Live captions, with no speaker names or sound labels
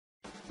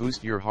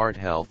Boost your heart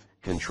health,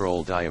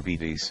 control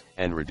diabetes,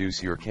 and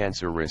reduce your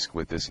cancer risk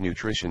with this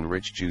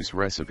nutrition-rich juice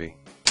recipe.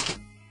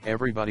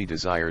 Everybody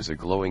desires a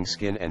glowing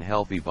skin and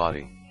healthy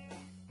body.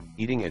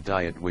 Eating a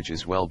diet which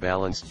is well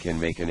balanced can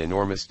make an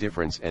enormous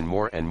difference, and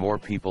more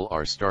people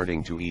are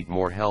starting to eat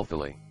more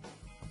healthily.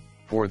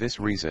 For this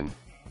reason,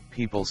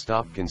 people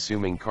stop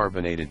consuming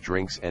carbonated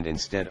drinks and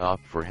instead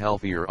opt for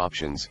healthier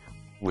options,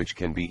 which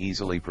can be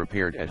easily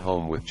prepared at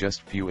home with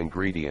just few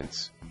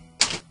ingredients.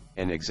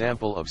 An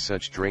example of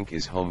such drink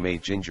is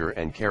homemade ginger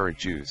and carrot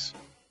juice.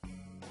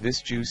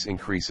 This juice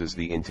increases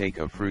the intake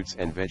of fruits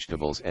and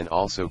vegetables and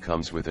also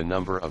comes with a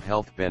number of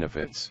health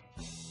benefits.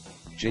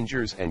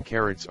 Gingers and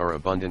carrots are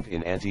abundant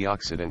in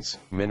antioxidants,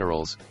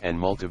 minerals, and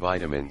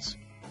multivitamins.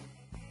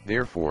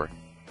 Therefore,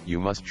 you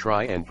must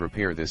try and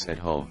prepare this at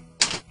home.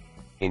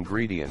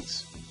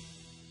 Ingredients: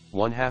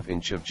 1/2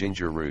 inch of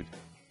ginger root,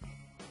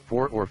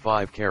 4 or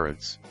 5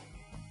 carrots,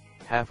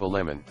 half a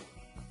lemon,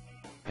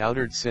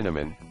 powdered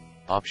cinnamon,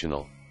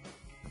 optional,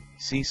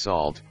 sea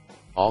salt,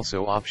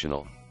 also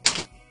optional.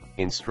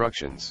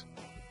 Instructions: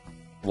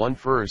 1.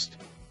 First,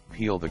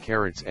 peel the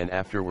carrots and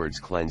afterwards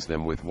cleanse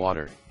them with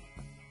water.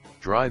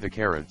 Dry the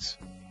carrots.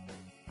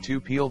 2.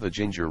 Peel the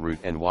ginger root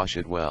and wash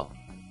it well.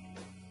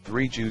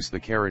 3. Juice the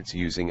carrots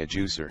using a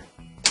juicer.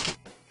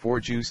 4.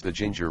 Juice the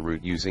ginger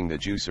root using the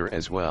juicer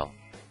as well.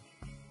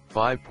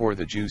 5. Pour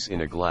the juice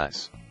in a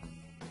glass.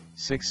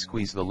 6.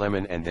 Squeeze the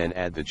lemon and then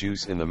add the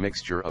juice in the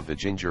mixture of the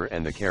ginger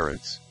and the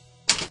carrots.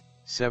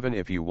 7.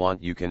 If you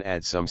want, you can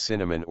add some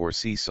cinnamon or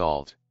sea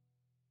salt.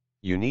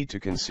 You need to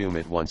consume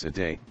it once a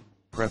day,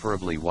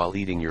 preferably while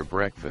eating your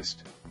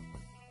breakfast.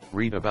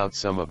 Read about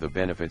some of the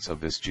benefits of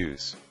this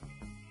juice.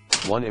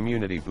 1.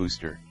 Immunity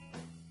booster.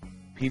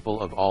 People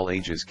of all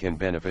ages can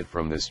benefit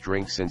from this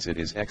drink since it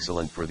is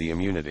excellent for the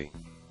immunity.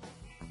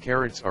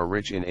 Carrots are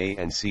rich in A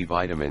and C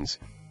vitamins,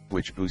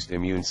 which boost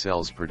immune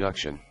cells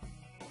production.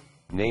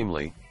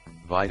 Namely,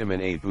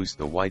 vitamin A boosts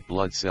the white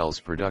blood cells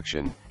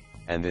production,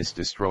 and this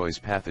destroys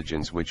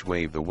pathogens which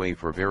pave the way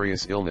for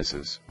various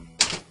illnesses.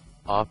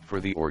 Opt for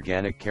the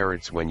organic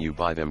carrots when you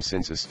buy them,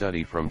 since a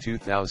study from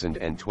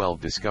 2012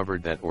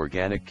 discovered that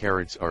organic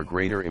carrots are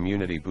greater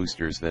immunity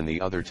boosters than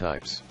the other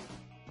types.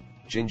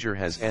 Ginger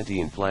has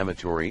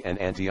anti-inflammatory and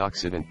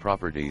antioxidant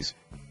properties,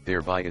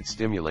 thereby it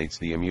stimulates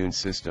the immune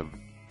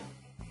system.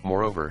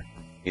 Moreover,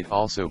 it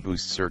also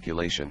boosts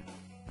circulation.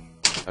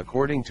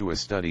 According to a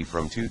study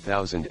from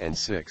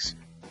 2006,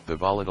 the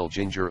volatile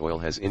ginger oil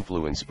has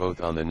influence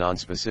both on the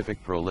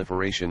nonspecific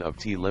proliferation of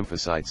T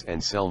lymphocytes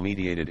and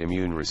cell-mediated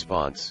immune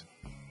response.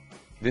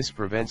 This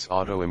prevents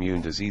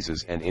autoimmune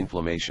diseases and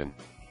inflammation.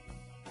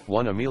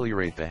 1.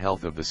 Ameliorate the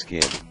health of the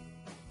skin.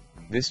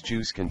 This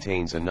juice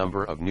contains a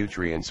number of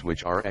nutrients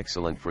which are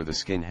excellent for the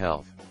skin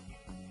health.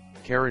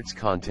 Carrots'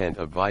 content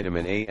of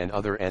vitamin A and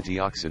other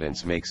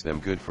antioxidants makes them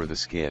good for the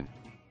skin.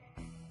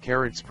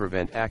 Carrots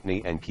prevent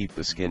acne and keep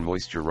the skin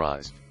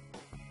moisturized.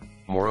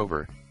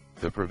 Moreover,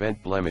 they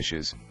prevent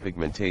blemishes,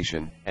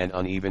 pigmentation, and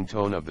uneven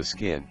tone of the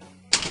skin.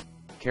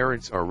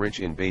 Carrots are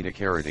rich in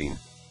beta-carotene,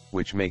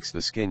 which makes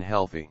the skin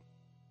healthy.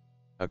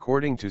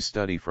 According to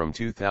study from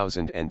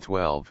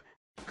 2012,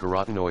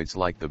 carotenoids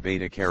like the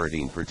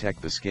beta-carotene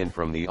protect the skin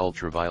from the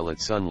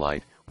ultraviolet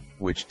sunlight,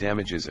 which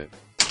damages it.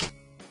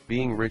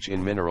 Being rich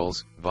in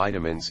minerals,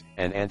 vitamins,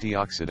 and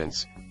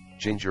antioxidants,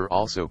 ginger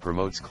also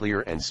promotes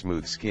clear and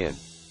smooth skin.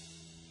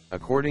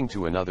 According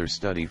to another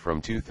study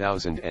from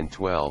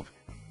 2012,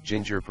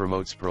 ginger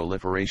promotes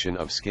proliferation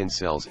of skin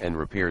cells and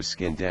repairs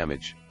skin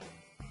damage.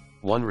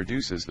 1.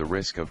 Reduces the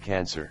risk of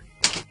cancer.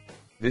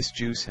 This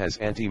juice has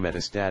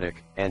anti-metastatic,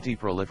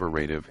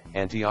 anti-proliferative,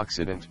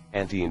 antioxidant,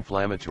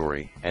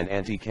 anti-inflammatory, and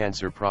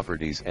anti-cancer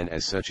properties, and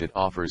as such it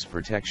offers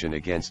protection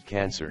against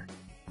cancer.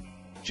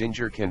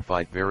 Ginger can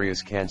fight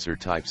various cancer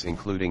types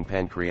including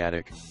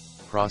pancreatic,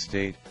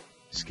 prostate,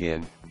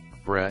 skin,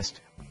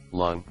 breast,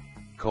 lung,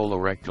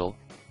 colorectal,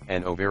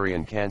 and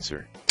ovarian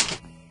cancer.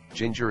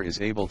 Ginger is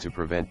able to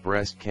prevent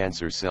breast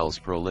cancer cells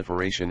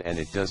proliferation, and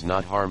it does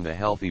not harm the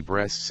healthy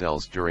breast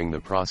cells during the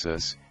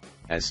process,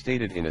 as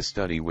stated in a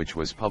study which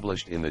was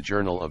published in the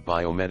Journal of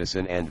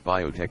Biomedicine and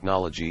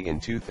Biotechnology in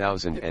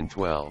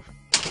 2012.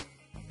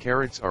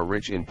 Carrots are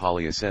rich in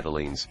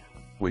polyacetylenes,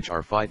 which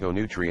are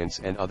phytonutrients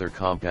and other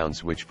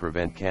compounds which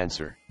prevent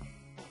cancer.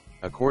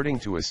 According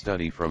to a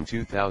study from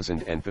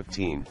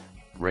 2015,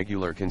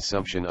 regular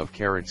consumption of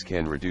carrots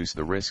can reduce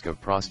the risk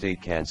of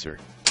prostate cancer.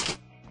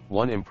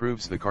 1.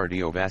 Improves the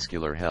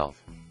cardiovascular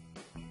health.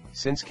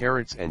 Since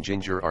carrots and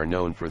ginger are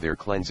known for their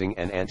cleansing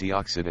and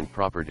antioxidant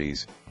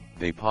properties,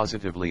 they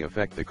positively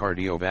affect the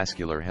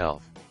cardiovascular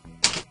health.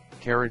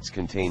 Carrots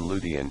contain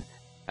lutein,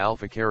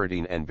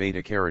 alpha-carotene and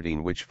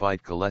beta-carotene, which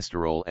fight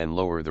cholesterol and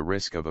lower the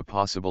risk of a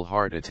possible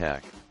heart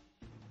attack.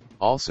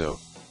 Also,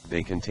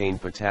 they contain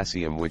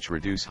potassium, which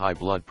reduce high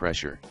blood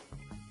pressure.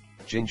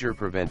 Ginger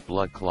prevents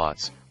blood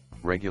clots,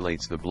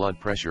 regulates the blood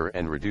pressure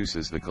and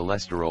reduces the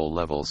cholesterol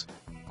levels,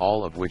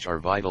 all of which are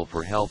vital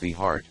for healthy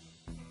heart.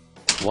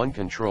 1.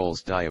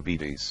 Controls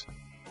diabetes.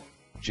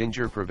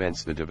 Ginger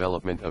prevents the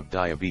development of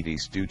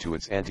diabetes due to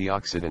its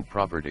antioxidant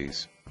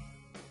properties.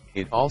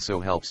 It also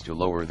helps to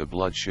lower the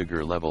blood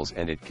sugar levels,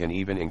 and it can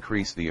even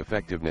increase the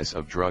effectiveness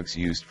of drugs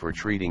used for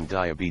treating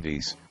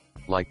diabetes,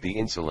 like the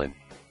insulin.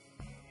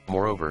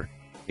 Moreover,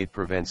 it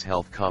prevents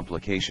health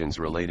complications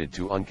related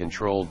to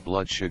uncontrolled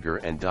blood sugar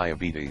and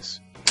diabetes.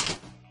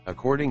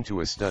 According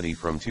to a study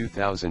from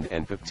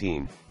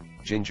 2015,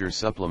 ginger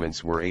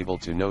supplements were able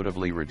to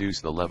notably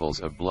reduce the levels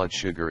of blood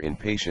sugar in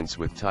patients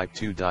with type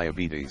 2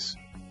 diabetes.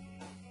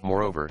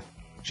 Moreover,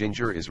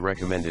 ginger is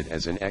recommended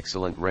as an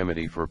excellent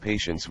remedy for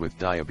patients with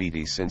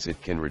diabetes since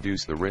it can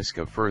reduce the risk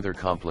of further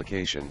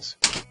complications.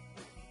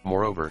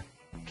 Moreover,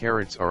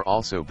 carrots are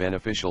also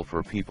beneficial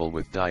for people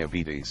with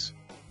diabetes.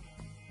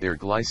 Their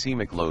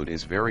glycemic load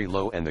is very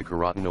low, and the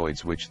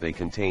carotenoids which they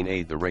contain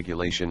aid the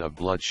regulation of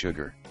blood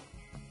sugar.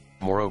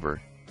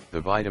 Moreover,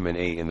 the vitamin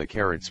A in the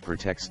carrots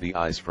protects the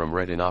eyes from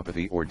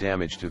retinopathy or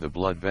damage to the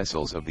blood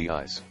vessels of the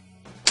eyes.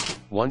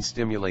 1.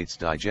 Stimulates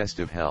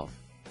digestive health.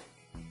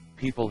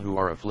 People who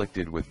are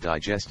afflicted with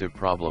digestive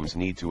problems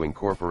need to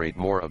incorporate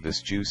more of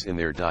this juice in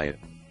their diet.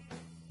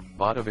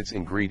 Both of its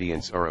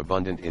ingredients are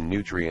abundant in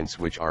nutrients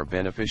which are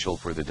beneficial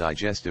for the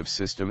digestive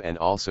system and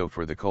also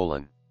for the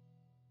colon.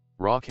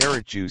 Raw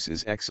carrot juice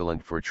is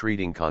excellent for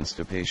treating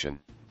constipation.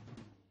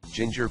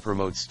 Ginger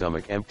promotes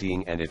stomach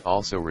emptying, and it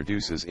also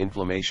reduces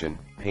inflammation,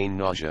 pain,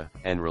 nausea,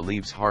 and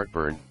relieves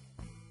heartburn.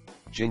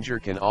 Ginger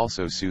can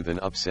also soothe an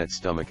upset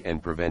stomach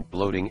and prevent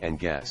bloating and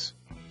gas.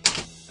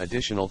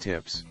 Additional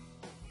tips.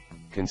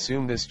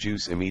 Consume this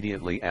juice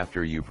immediately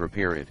after you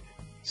prepare it,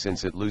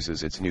 since it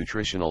loses its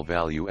nutritional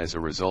value as a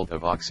result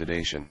of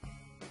oxidation.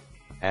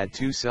 Add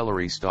 2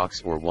 celery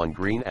stalks or 1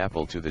 green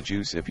apple to the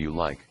juice if you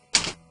like.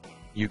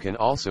 You can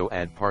also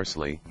add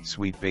parsley,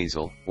 sweet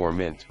basil, or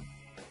mint.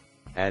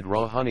 Add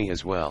raw honey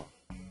as well.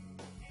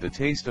 The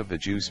taste of the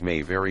juice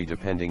may vary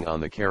depending on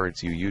the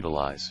carrots you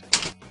utilize.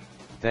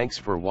 Thanks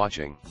for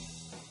watching.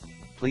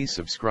 Please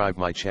subscribe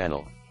my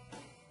channel.